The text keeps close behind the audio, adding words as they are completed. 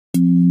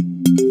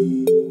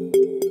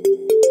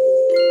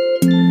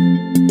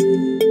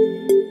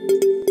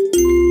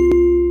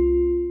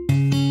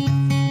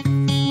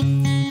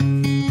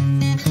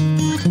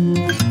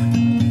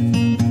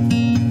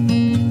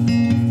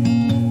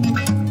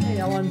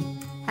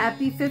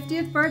Happy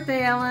 50th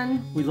birthday,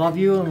 Ellen. We love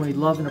you, and we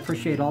love and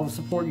appreciate all the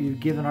support you've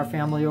given our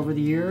family over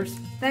the years.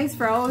 Thanks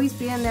for always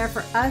being there for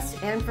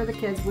us and for the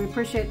kids. We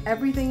appreciate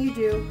everything you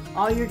do,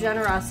 all your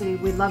generosity.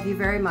 We love you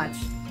very much.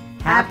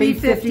 Happy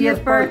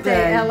 50th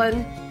birthday,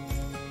 Ellen.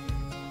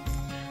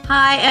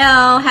 Hi,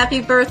 Elle.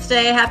 Happy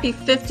birthday. Happy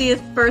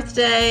 50th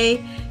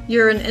birthday.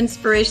 You're an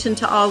inspiration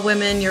to all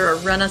women. You're a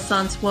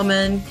Renaissance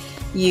woman.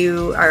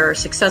 You are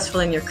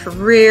successful in your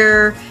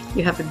career.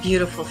 You have a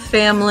beautiful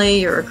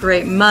family. You're a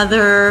great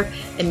mother,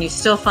 and you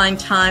still find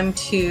time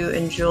to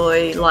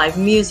enjoy live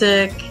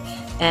music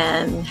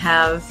and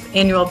have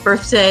annual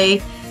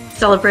birthday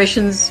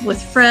celebrations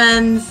with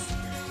friends.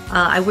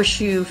 I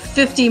wish you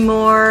 50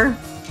 more.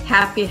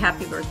 Happy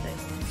birthday.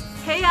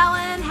 Hey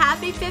Ellen,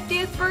 happy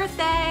 50th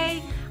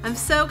birthday. I'm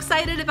so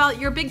excited about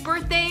your big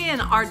birthday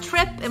and our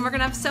trip, and we're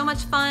gonna have so much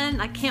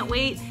fun. I can't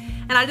wait.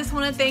 And I just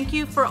want to thank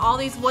you for all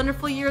these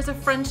wonderful years of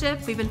friendship.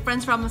 We've been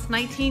friends for almost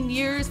 19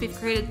 years. We've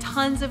created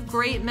tons of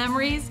great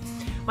memories.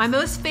 My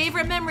most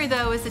favorite memory,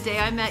 though, is the day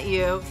I met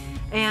you.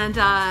 And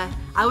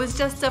I was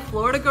just a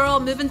Florida girl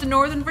moving to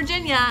Northern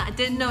Virginia. I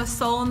didn't know a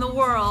soul in the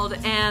world.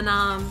 And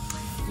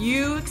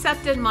you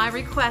accepted my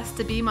request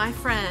to be my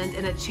friend,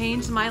 and it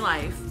changed my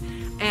life.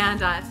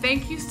 And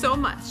thank you so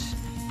much.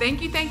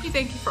 Thank you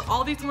for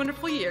all these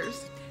wonderful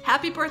years.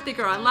 Happy birthday,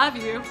 girl. I love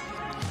you.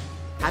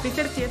 Happy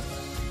 50th.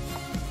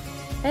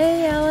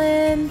 Hey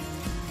Ellen!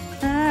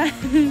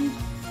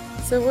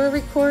 So we're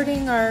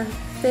recording our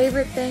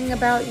favorite thing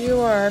about you,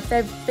 or our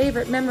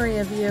favorite memory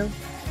of you.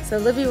 So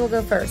Libby will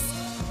go first.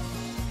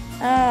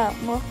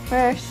 Well,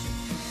 first,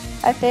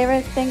 my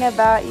favorite thing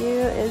about you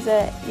is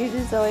that you're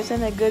just always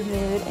in a good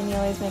mood, and you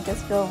always make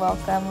us feel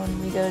welcome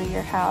when we go to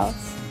your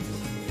house.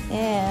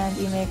 And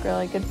you make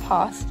really good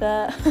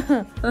pasta.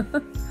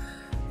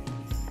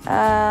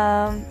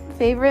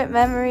 Favorite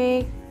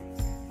memory?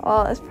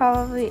 Well, it's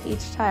probably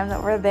each time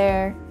that we're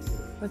there.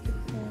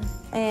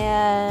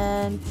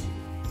 And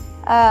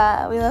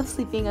we love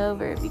sleeping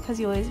over because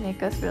you always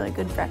make us really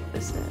good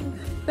breakfast.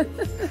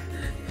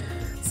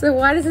 So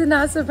why does it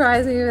not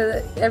surprise me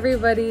that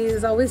everybody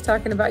is always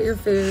talking about your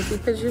food?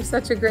 Because you're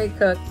such a great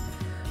cook.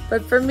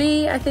 But for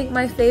me, I think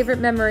my favorite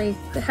memory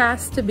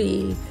has to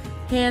be,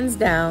 hands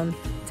down,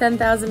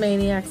 10,000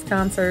 Maniacs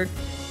concert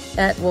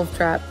at Wolf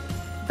Trap.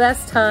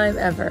 Best time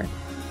ever.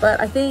 But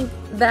I think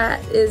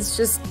that is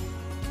just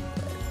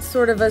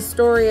sort of a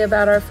story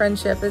about our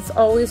friendship. It's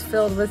always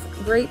filled with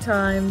great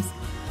times.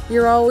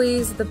 You're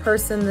always the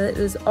person that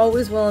is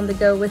always willing to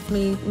go with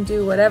me and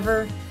do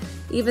whatever.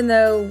 Even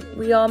though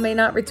we all may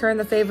not return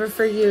the favor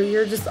for you,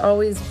 you're just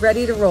always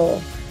ready to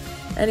roll.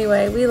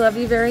 Anyway, we love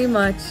you very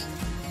much,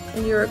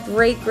 and you're a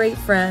great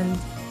friend,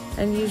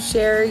 and you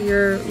share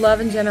your love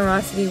and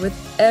generosity with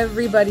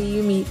everybody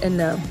you meet and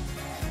know.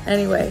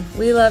 Anyway,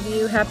 we love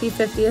you. Happy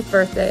 50th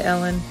birthday,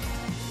 Ellen.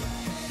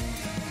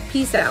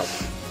 Peace out.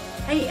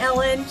 Hey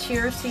Ellen,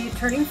 cheers to you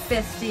turning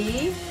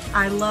 50.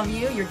 I love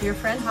you, your dear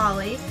friend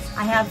Holly.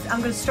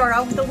 I'm going to start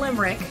off with a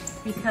limerick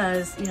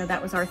because, you know,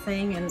 that was our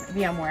thing in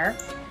VMware.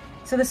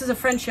 So this is a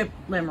friendship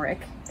limerick.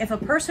 If a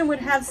person would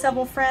have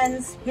several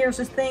friends, here's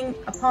a thing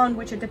upon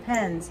which it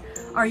depends.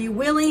 Are you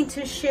willing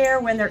to share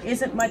when there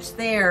isn't much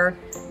there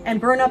and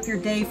burn up your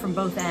day from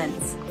both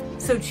ends?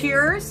 So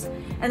cheers.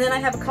 And then I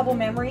have a couple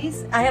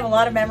memories. I have a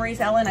lot of memories,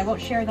 Ellen. I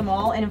won't share them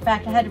all. And in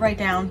fact, I had to write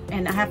down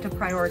and I have to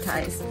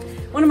prioritize.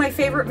 One of my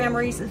favorite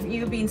memories is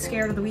you being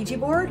scared of the Ouija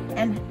board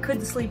and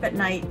couldn't sleep at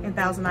night in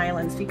Thousand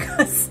Islands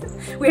because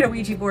we had a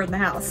Ouija board in the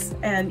house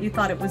and you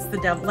thought it was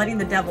the devil, letting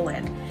the devil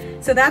in.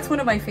 So that's one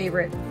of my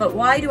favorite. But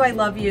why do I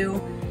love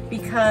you?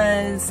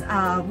 Because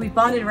we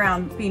bonded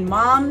around being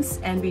moms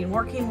and being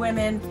working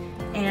women,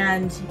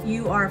 and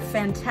you are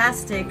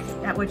fantastic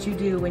at what you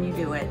do when you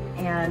do it.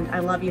 And I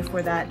love you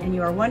for that. And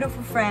you are a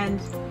wonderful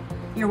friend.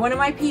 You're one of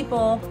my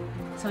people,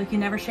 so you can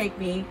never shake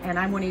me, and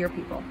I'm one of your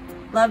people.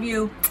 Love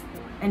you,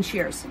 and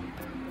cheers.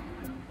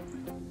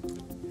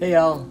 Hey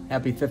Elle,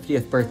 happy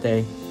 50th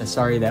birthday.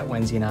 Sorry that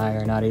Wendy and I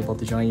are not able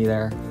to join you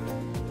there,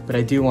 but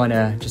I do want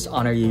to just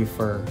honor you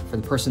for the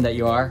person that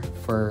you are,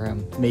 for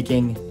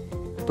making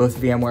both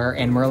VMware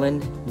and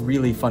Merlin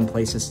really fun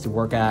places to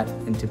work at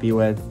and to be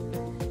with.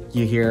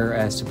 You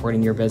here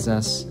supporting your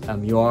business.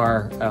 You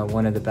are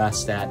one of the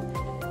best at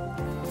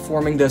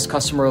forming those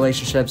customer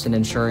relationships and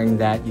ensuring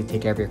that you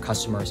take care of your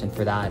customers, and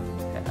for that,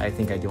 I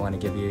think I do want to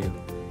give you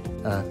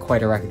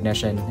quite a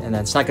recognition. And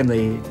then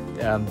secondly,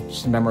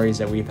 just memories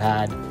that we've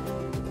had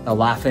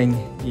laughing,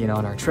 you know,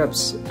 on our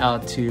trips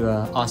out to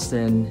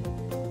Austin,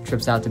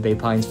 trips out to Bay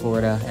Pines,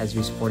 Florida, as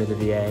we supported the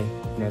VA.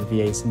 You know, the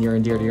VA is near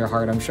and dear to your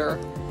heart, I'm sure.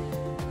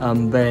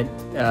 But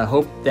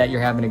hope that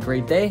you're having a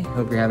great day.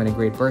 Hope you're having a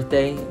great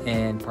birthday,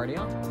 and party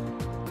on.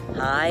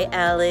 Hi,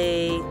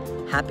 Allie.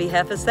 Happy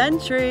half a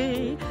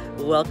century.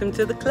 Welcome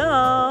to the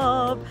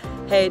club.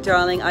 Hey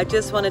darling, I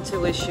just wanted to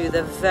wish you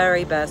the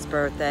very best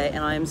birthday,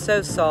 and I am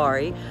so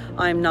sorry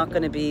I'm not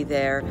going to be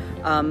there,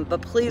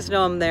 but please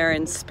know I'm there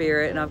in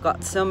spirit, and I've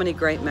got so many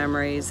great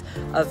memories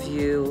of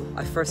you.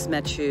 I first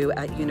met you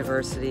at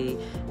university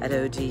at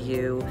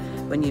ODU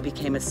when you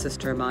became a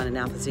sister of mine in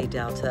Alpha Zeta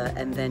Delta,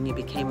 and then you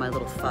became my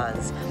little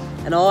fuzz,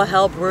 and all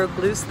hell broke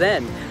loose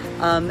then.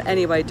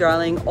 Anyway,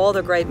 darling, all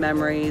the great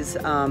memories,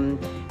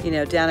 you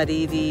know, down at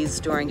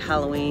Evie's during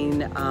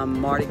Halloween,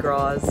 Mardi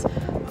Gras,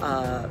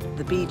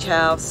 the beach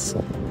house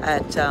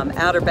at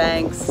Outer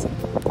Banks,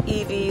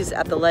 Evie's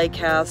at the lake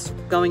house,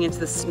 going into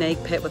the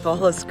snake pit with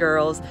all us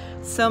girls.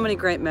 So many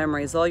great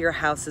memories, all your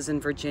houses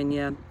in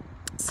Virginia,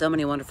 so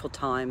many wonderful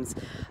times,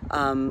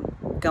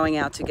 going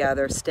out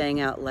together, staying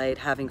out late,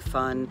 having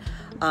fun.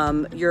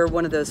 You're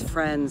one of those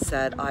friends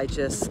that I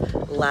just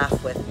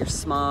laugh with. Your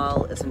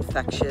smile is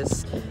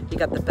infectious. You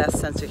got the best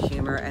sense of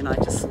humor, and I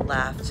just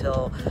laughed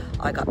till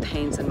I got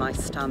pains in my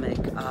stomach.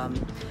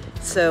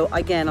 So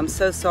again, I'm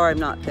so sorry I'm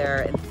not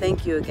there, and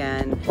thank you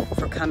again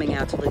for coming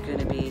out to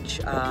Laguna Beach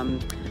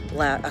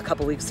a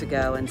couple weeks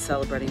ago and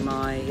celebrating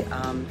my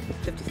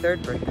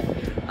 53rd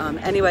birthday.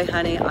 Anyway,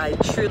 honey, I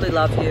truly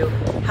love you.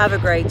 Have a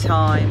great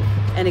time.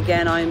 And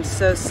again, I'm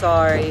so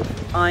sorry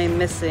I'm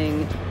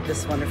missing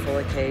this wonderful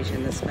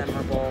occasion, this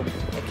memorable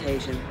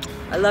occasion.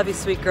 I love you,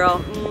 sweet girl.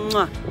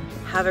 Mwah.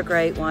 Have a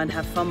great one.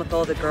 Have fun with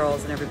all the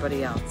girls and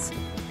everybody else.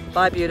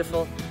 Bye,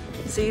 beautiful.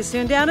 See you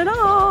soon down in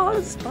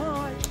Oz.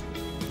 Bye.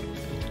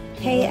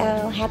 Hey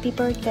Elle, happy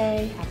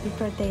birthday. Happy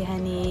birthday,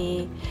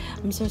 honey.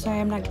 I'm so sorry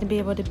I'm not going to be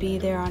able to be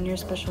there on your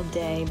special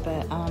day,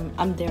 but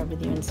I'm there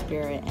with you in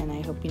spirit, and I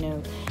hope you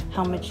know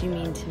how much you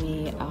mean to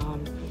me.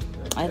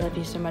 I love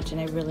you so much, and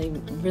I really,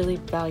 really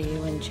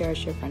value and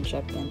cherish your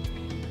friendship,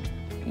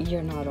 and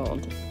you're not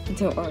old.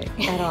 Don't worry.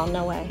 At all,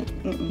 no way.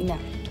 No,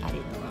 not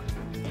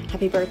even.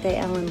 Happy birthday,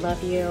 Ellen.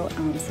 Love you.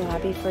 I'm so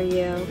happy for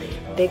you.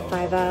 Big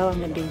 5-0. I'm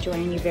going to be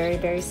joining you very,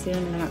 very soon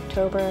in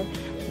October.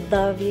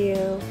 Love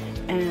you.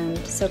 And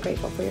so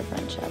grateful for your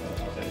friendship.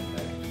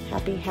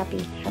 Happy,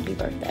 happy, happy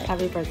birthday.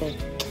 Happy birthday.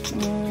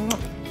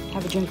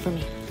 Have a drink for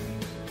me.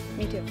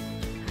 Me too.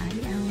 Hi,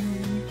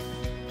 Ellen.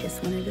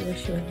 Just wanted to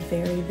wish you a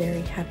very,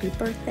 very happy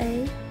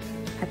birthday.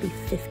 Happy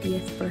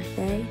 50th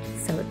birthday.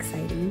 So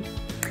exciting.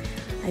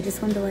 I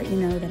just wanted to let you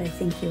know that I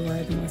think you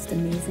are the most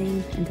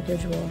amazing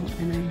individual,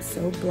 and I'm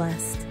so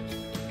blessed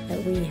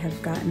that we have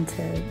gotten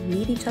to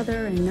meet each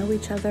other and know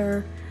each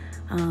other.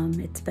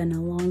 It's been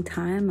a long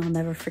time. I'll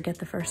never forget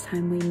the first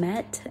time we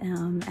met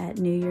at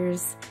New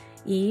Year's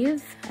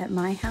Eve at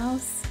my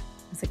house.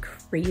 It was a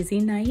crazy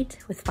night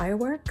with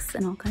fireworks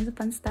and all kinds of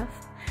fun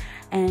stuff.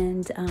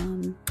 And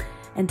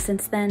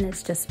since then,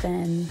 it's just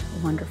been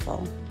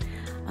wonderful.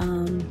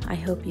 I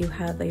hope you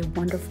have a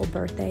wonderful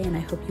birthday, and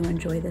I hope you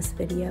enjoy this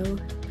video.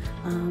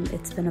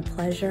 It's been a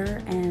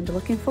pleasure, and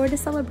looking forward to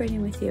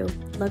celebrating with you.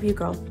 Love you,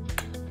 girl.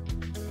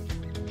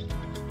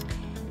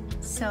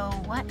 So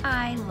what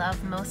I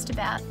love most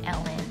about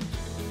Ellen,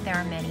 there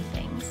are many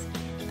things,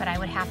 but I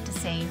would have to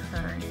say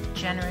her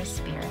generous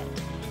spirit.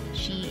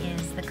 She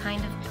is the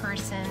kind of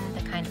person,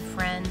 the kind of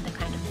friend, the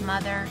kind of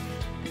mother,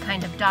 the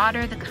kind of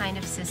daughter, the kind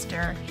of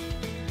sister.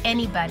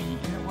 Anybody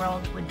in the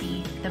world would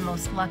be the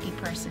most lucky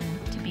person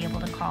to be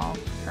able to call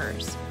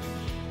hers.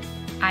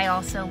 I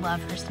also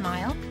love her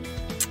smile.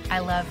 I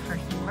love her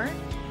humor.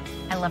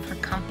 I love her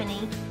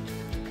company,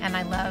 and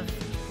I love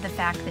the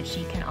fact that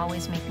she can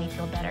always make me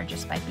feel better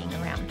just by being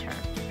around her.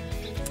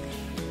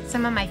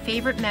 Some of my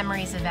favorite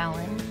memories of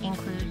Ellen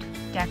include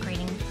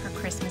decorating her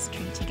Christmas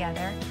tree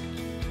together,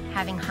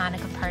 having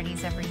Hanukkah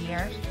parties every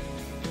year,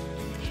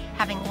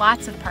 having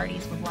lots of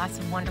parties with lots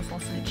of wonderful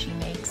food she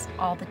makes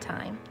all the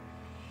time,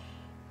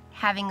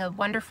 having a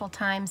wonderful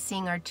time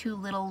seeing our two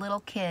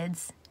little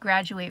kids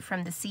graduate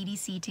from the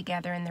CDC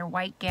together in their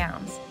white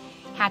gowns,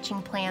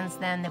 hatching plans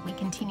then that we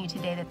continue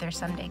today that they're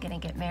someday going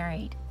to get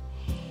married,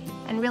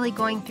 and really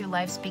going through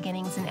life's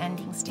beginnings and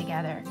endings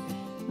together,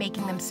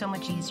 making them so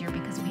much easier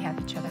because we have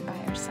each other by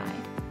our side.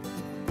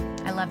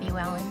 I love you,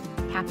 Ellen.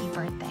 Happy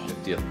birthday.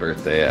 50th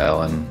birthday,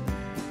 Ellen.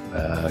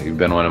 You've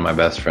been one of my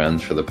best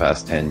friends for the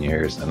past 10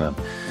 years, and I'm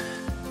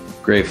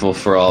grateful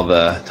for all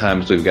the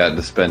times we've gotten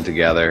to spend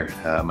together.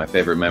 My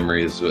favorite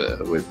memories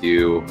with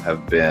you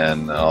have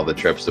been all the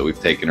trips that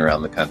we've taken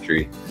around the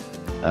country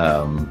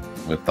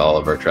with all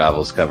of our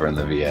travels covering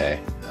the VA.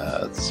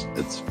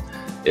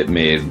 It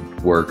made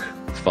work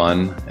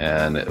fun,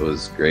 and it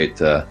was great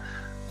to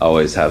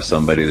always have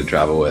somebody to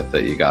travel with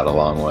that you got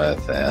along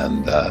with,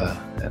 and I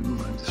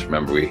just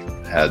remember we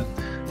had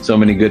so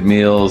many good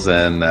meals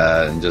and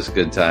just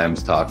good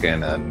times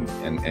talking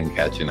and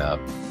catching up.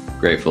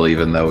 Grateful,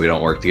 even though we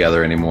don't work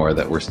together anymore,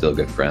 that we're still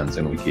good friends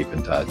and we keep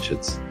in touch.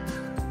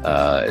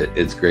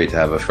 It's great to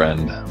have a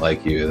friend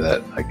like you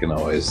that I can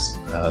always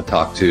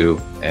talk to,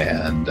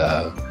 and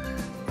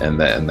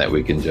that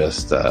we can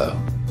just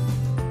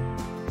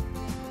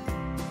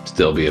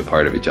still be a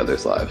part of each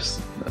other's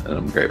lives, and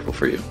I'm grateful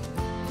for you.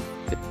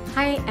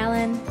 Hi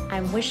Ellen,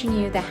 I'm wishing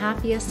you the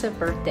happiest of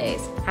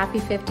birthdays. Happy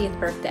 50th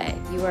birthday.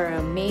 You are an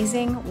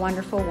amazing,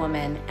 wonderful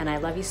woman, and I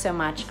love you so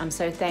much. I'm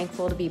so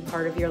thankful to be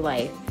part of your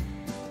life.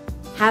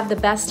 Have the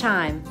best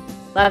time.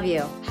 Love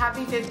you.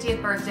 Happy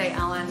 50th birthday,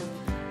 Ellen.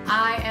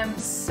 I am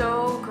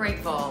so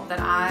grateful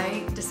that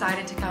I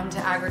decided to come to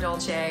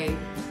Agrodolce,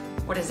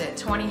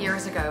 20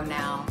 years ago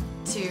now,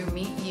 to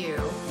meet you.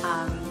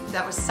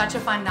 That was such a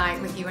fun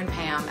night with you and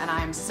Pam, and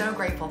I am so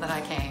grateful that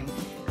I came.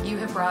 You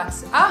have brought,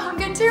 I'm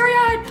getting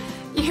teary-eyed.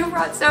 You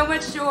brought so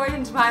much joy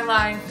into my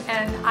life,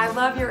 and I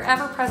love your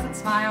ever-present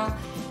smile.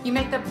 You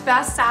make the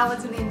best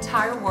salads in the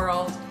entire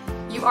world.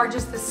 You are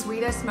just the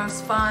sweetest,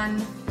 most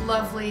fun,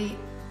 lovely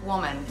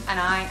woman, and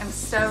I am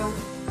so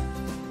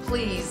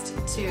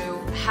pleased to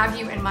have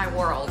you in my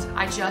world.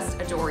 I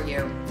just adore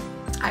you.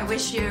 I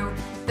wish you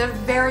the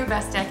very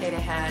best decade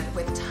ahead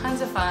with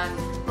tons of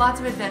fun, lots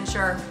of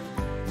adventure,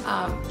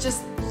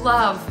 just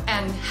love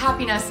and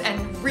happiness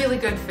and really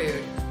good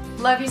food.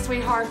 Love you,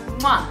 sweetheart.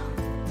 Mwah.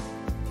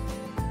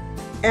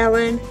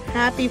 Ellen,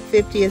 happy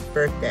 50th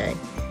birthday.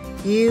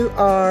 You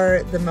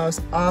are the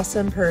most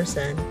awesome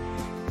person,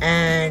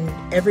 and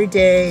every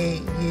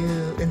day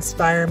you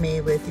inspire me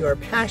with your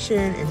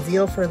passion and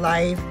zeal for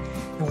life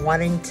and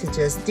wanting to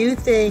just do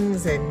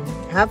things and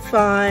have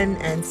fun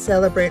and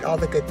celebrate all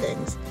the good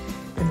things.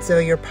 And so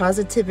your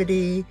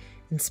positivity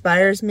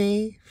inspires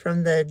me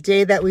from the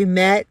day that we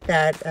met,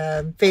 that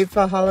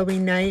fateful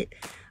Halloween night.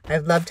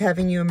 I've loved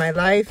having you in my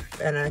life,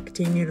 and I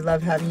continue to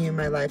love having you in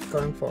my life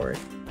going forward.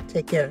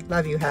 Take care.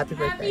 Love you. Happy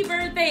birthday. Happy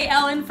birthday,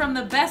 Ellen, from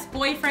the best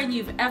boyfriend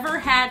you've ever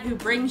had who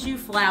brings you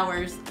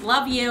flowers.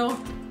 Love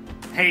you.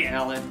 Hey,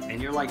 Ellen,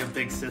 and you're like a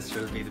big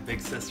sister to me, the big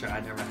sister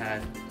I never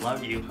had.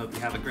 Love you. Hope you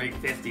have a great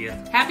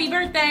 50th. Happy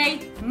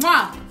birthday.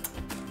 Mwah.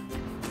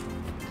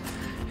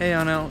 Hey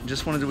Arnell,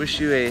 just wanted to wish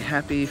you a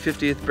happy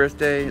 50th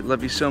birthday.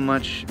 Love you so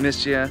much,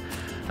 missed you.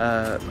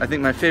 I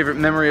think my favorite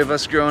memory of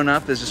us growing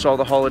up is just all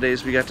the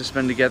holidays we got to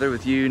spend together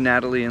with you,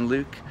 Natalie, and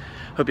Luke.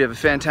 Hope you have a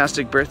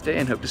fantastic birthday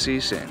and hope to see you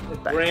soon.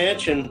 Bye.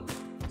 Ranch, and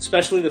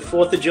especially the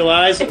 4th of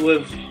July that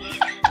we've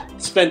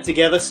spent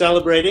together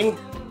celebrating.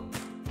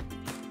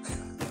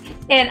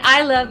 And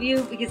I love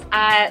you because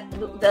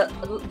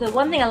the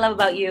one thing I love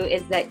about you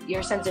is that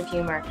your sense of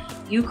humor.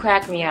 You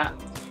crack me up.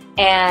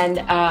 And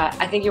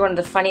I think you're one of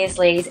the funniest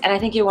ladies, and I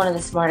think you're one of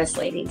the smartest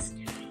ladies.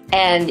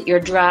 And your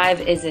drive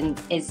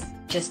is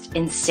just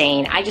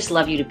insane. I just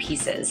love you to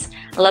pieces.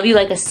 I love you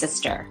like a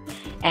sister.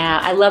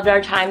 I loved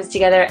our times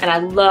together, and I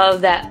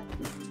love that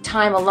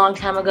time a long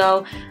time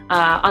ago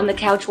on the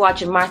couch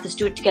watching Martha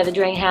Stewart together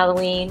during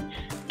Halloween.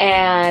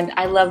 And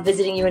I love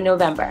visiting you in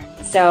November.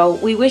 So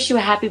we wish you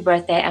a happy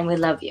birthday, and we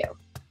love you.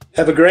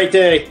 Have a great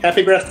day.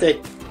 Happy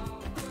birthday.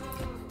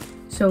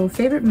 So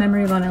favorite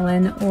memory of Aunt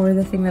Ellen, or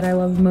the thing that I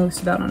love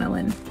most about Aunt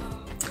Ellen?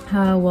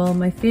 Well,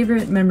 my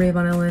favorite memory of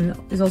Aunt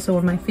Ellen is also one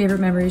of my favorite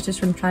memories just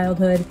from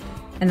childhood,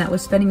 and that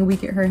was spending a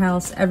week at her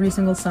house every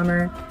single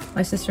summer.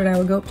 My sister and I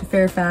would go up to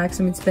Fairfax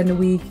and we'd spend a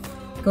week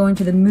going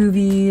to the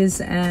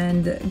movies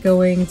and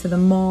going to the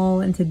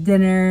mall and to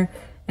dinner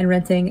and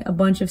renting a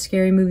bunch of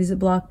scary movies at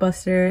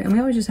Blockbuster, and we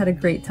always just had a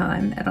great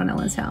time at Aunt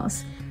Ellen's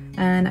house.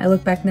 And I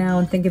look back now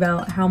and think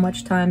about how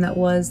much time that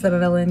was that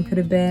Aunt Ellen could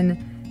have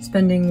been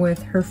spending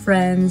with her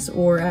friends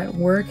or at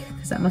work,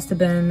 because that must have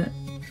been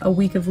a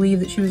week of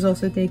leave that she was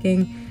also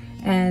taking.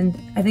 And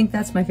I think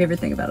that's my favorite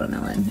thing about Aunt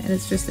Ellen, and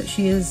it's just that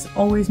she has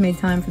always made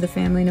time for the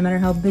family, no matter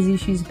how busy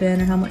she's been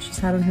or how much she's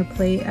had on her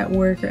plate at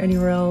work or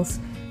anywhere else.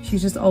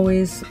 She's just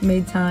always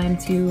made time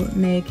to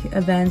make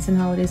events and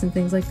holidays and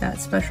things like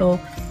that special,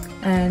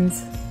 and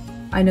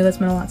I know that's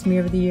meant a lot to me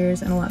over the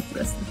years and a lot to the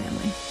rest of the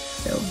family.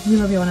 So we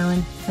love you, Aunt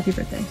Ellen. Happy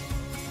birthday.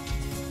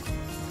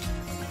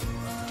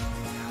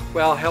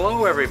 Well,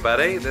 hello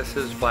everybody. This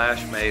is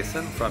Flash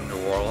Mason from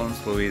New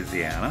Orleans,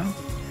 Louisiana.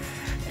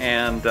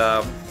 And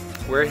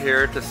we're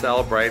here to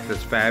celebrate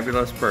this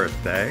fabulous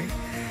birthday.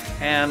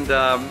 And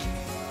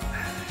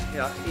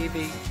yeah,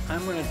 Evie,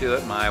 I'm gonna do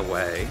it my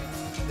way.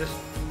 Just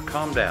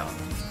calm down,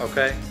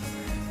 okay?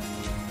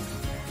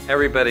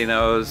 Everybody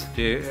knows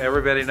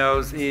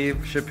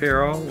Eve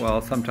Shapiro?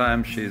 Well,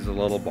 sometimes she's a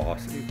little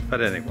bossy, but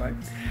anyway.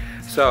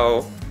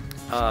 So,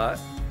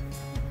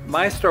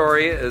 my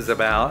story is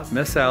about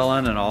Miss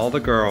Ellen and all the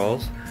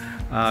girls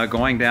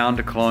going down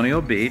to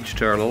Colonial Beach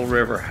to our little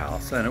river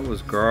house, and it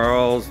was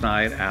girls'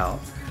 night out.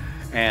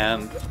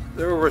 And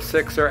there were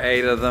 6 or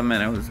 8 of them,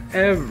 and it was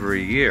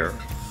every year.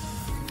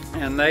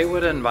 And they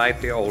would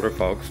invite the older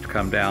folks to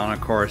come down.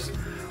 Of course,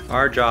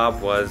 our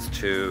job was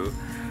to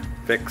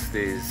fix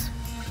these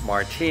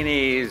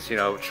martinis, you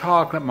know,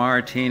 chocolate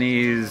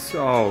martinis,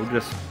 oh,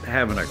 just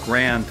having a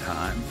grand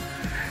time.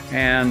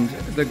 And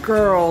the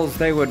girls,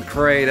 they would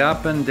parade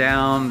up and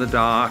down the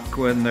dock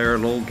in their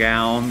little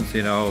gowns,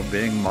 you know,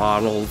 being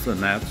models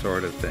and that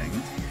sort of thing.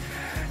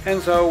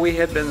 And so we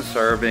had been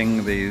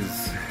serving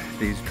these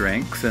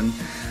drinks, and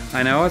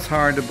I know it's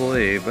hard to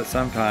believe, but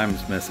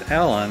sometimes Miss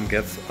Ellen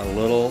gets a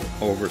little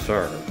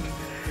overserved.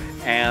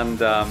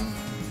 And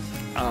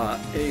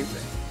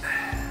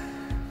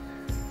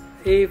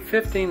Eve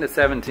 15 to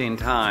 17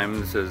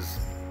 times is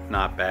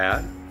Not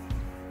bad.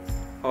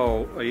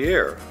 Oh, a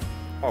year.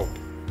 Oh,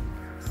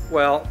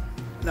 well,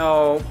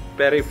 no,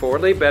 Betty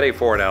Ford. Leave Betty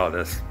Ford out of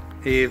this.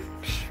 Eve,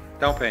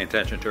 don't pay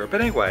attention to her. But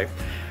anyway,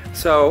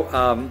 so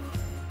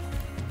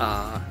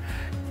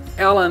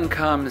Ellen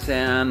comes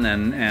in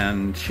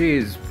and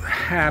she's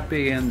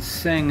happy and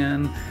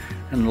singing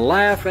and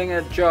laughing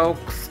at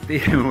jokes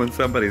even when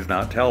somebody's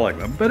not telling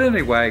them. But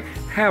anyway,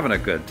 having a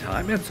good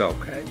time. It's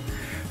okay.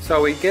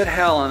 So we get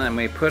Helen and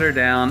we put her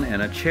down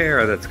in a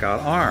chair that's got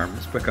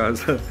arms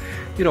because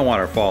you don't want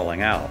her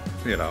falling out,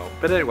 you know.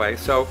 But anyway,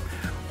 so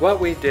what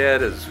we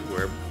did is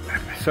we're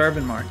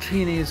serving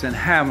martinis and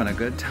having a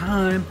good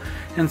time,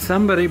 and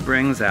somebody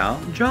brings out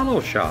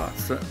Jell-O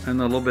shots in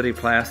the little bitty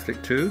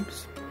plastic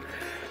tubes,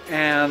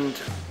 and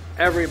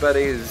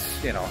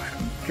everybody's, you know,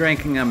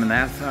 drinking them,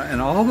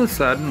 and all of a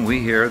sudden we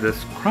hear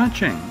this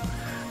crunching.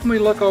 And we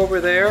look over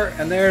there,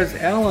 and there's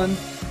Ellen.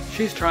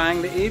 She's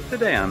trying to eat the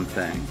damn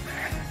thing.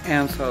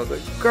 And so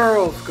the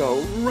girls go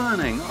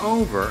running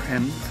over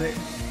and say,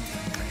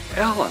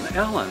 Ellen,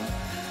 Ellen.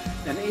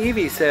 And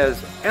Evie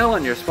says,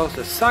 Ellen, you're supposed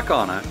to suck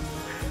on it.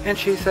 And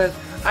she says,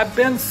 I've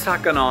been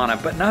sucking on it,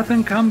 but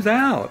nothing comes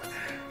out.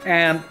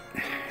 And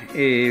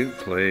Eve,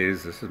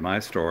 please, this is my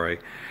story.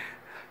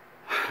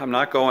 I'm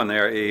not going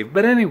there, Eve.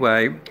 But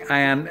anyway,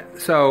 and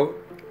so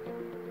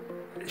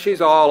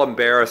she's all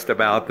embarrassed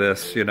about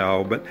this, you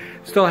know, but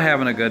still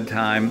having a good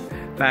time.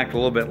 In fact, a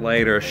little bit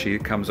later, she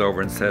comes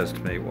over and says to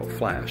me, well,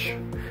 Flash,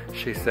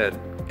 she said,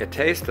 it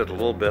tasted a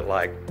little bit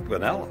like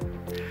vanilla.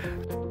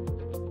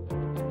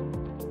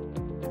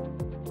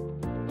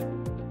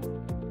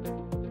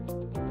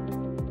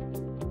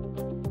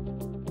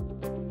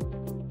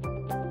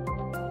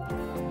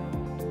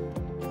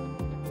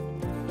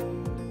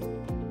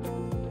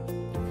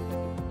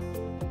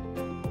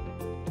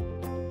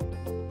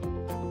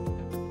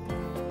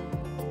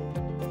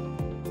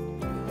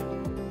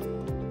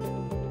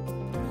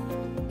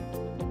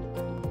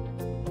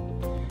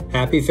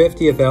 Happy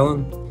 50th,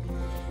 Ellen.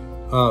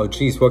 Oh,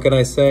 geez, what can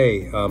I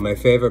say? My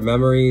favorite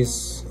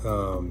memories,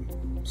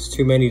 it's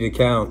too many to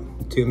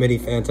count. Too many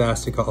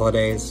fantastic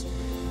holidays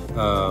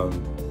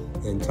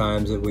and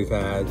times that we've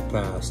had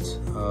past,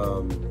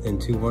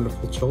 and two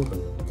wonderful children.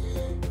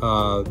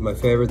 My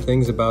favorite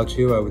things about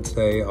you, I would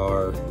say,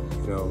 are,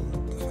 you know,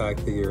 the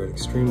fact that you're an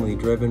extremely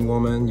driven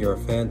woman, you're a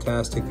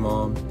fantastic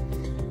mom,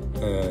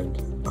 and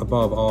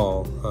above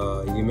all,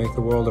 you make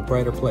the world a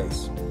brighter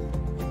place.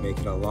 You make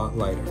it a lot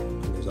lighter.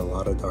 There's a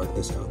lot of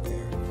darkness out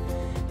there,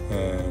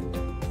 and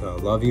I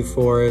love you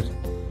for it.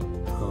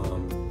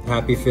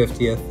 Happy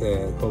 50th,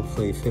 and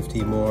hopefully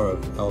 50 more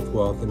of health,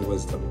 wealth, and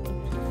wisdom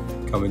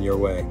coming your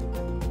way.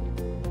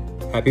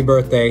 Happy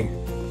birthday.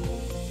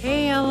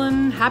 Hey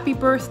Ellen, happy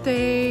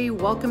birthday.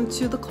 Welcome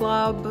to the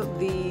club,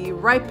 the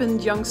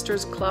Ripened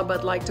Youngsters Club,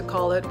 I'd like to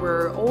call it.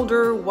 We're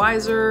older,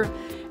 wiser,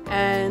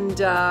 and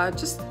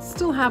just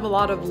still have a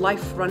lot of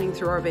life running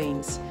through our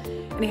veins.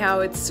 Anyhow,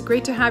 it's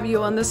great to have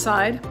you on this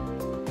side.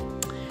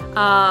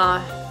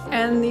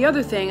 And the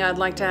other thing I'd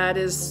like to add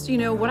is, you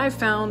know, what I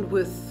found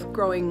with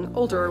growing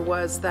older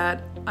was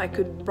that I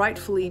could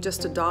rightfully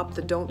just adopt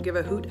the don't give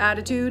a hoot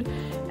attitude,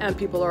 and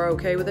people are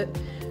okay with it.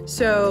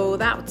 So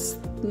that's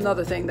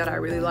another thing that I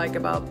really like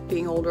about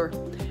being older.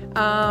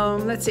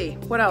 Let's see,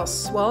 what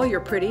else? Well, you're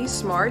pretty,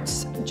 smart,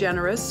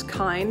 generous,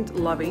 kind,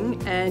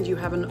 loving, and you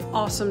have an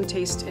awesome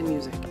taste in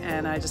music.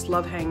 And I just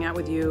love hanging out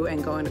with you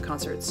and going to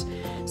concerts.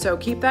 So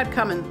keep that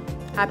coming.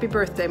 Happy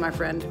birthday, my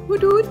friend.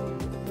 Woot woot.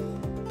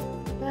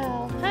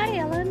 Well, hi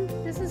Ellen,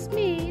 this is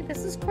me,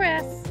 this is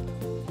Chris,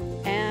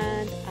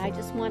 and I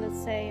just want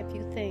to say a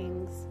few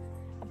things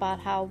about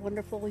how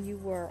wonderful you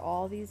were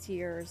all these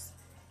years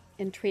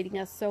in treating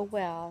us so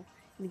well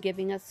and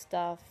giving us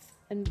stuff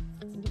and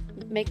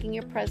making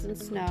your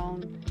presence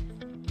known,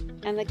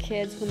 and the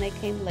kids when they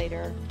came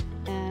later,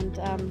 and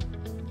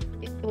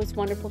it was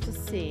wonderful to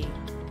see.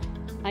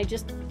 I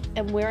just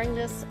am wearing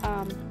this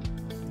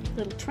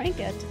little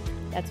trinket.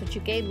 That's what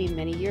you gave me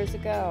many years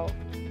ago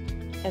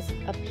as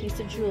a piece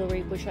of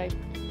jewelry, which I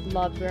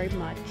love very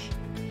much.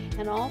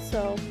 And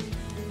also,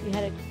 you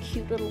had a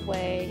cute little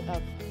way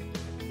of,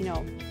 you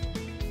know,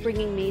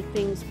 bringing me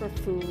things for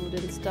food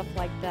and stuff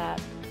like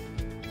that.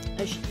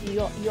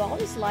 You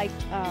always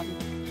liked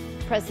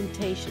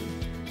presentation.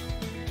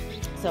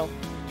 So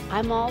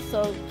I'm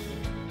also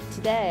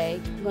today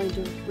going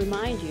to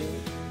remind you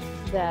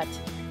that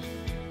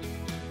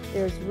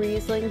there's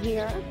Riesling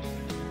here,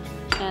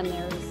 and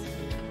there's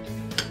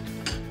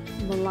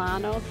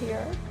Milano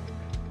here,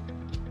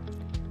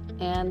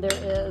 and there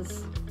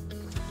is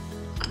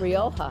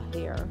Rioja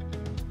here,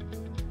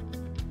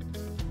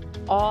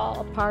 all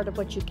a part of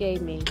what you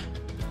gave me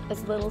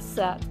as a little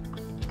set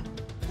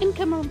in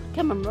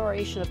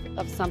commemoration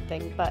of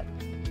something, but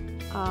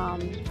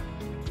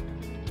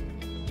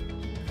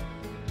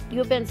you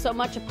have been so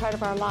much a part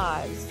of our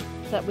lives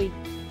that we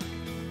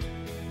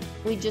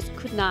just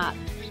could not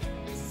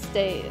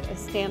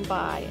stand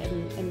by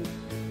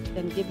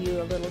and give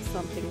you a little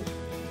something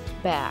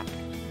back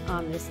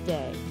on this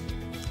day.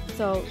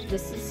 So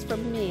this is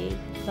from me,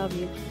 love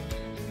you,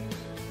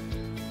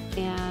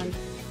 and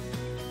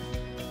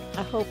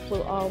I hope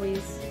we'll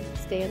always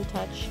stay in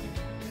touch.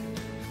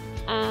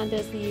 And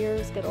as the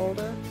years get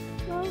older,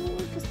 well, we'll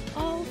just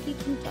all keep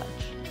in touch.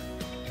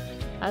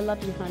 I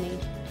love you, honey.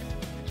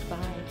 Bye.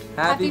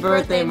 Happy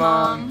birthday,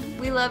 Mom.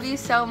 We love you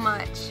so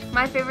much.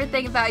 My favorite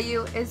thing about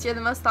you is you're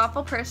the most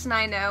thoughtful person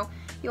I know.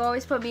 You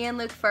always put me and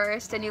Luke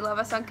first, and you love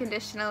us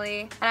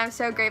unconditionally. And I'm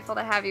so grateful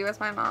to have you as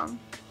my mom.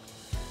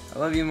 I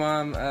love you,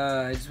 Mom.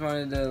 I just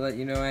wanted to let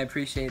you know I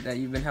appreciate that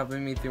you've been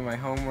helping me through my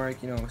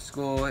homework. You know,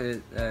 school,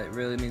 it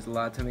really means a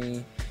lot to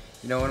me.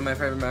 You know, one of my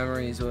favorite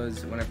memories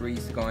was whenever we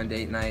used to go on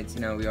date nights.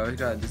 You know, we always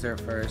got dessert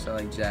first, or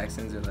like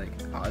Jackson's or like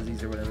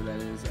Ozzy's or whatever that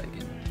is, like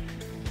in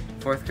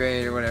 4th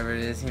grade or whatever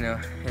it is. You know,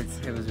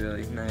 it was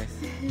really nice.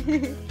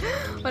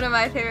 One of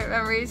my favorite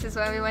memories is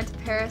when we went to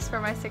Paris for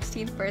my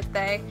 16th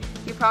birthday.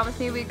 You promised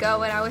me we'd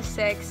go when I was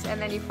 6,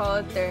 and then you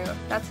followed through.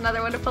 That's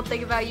another wonderful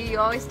thing about you. You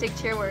always stick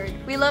to your word.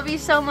 We love you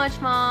so much,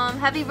 Mom.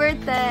 Happy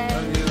birthday.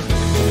 Love you.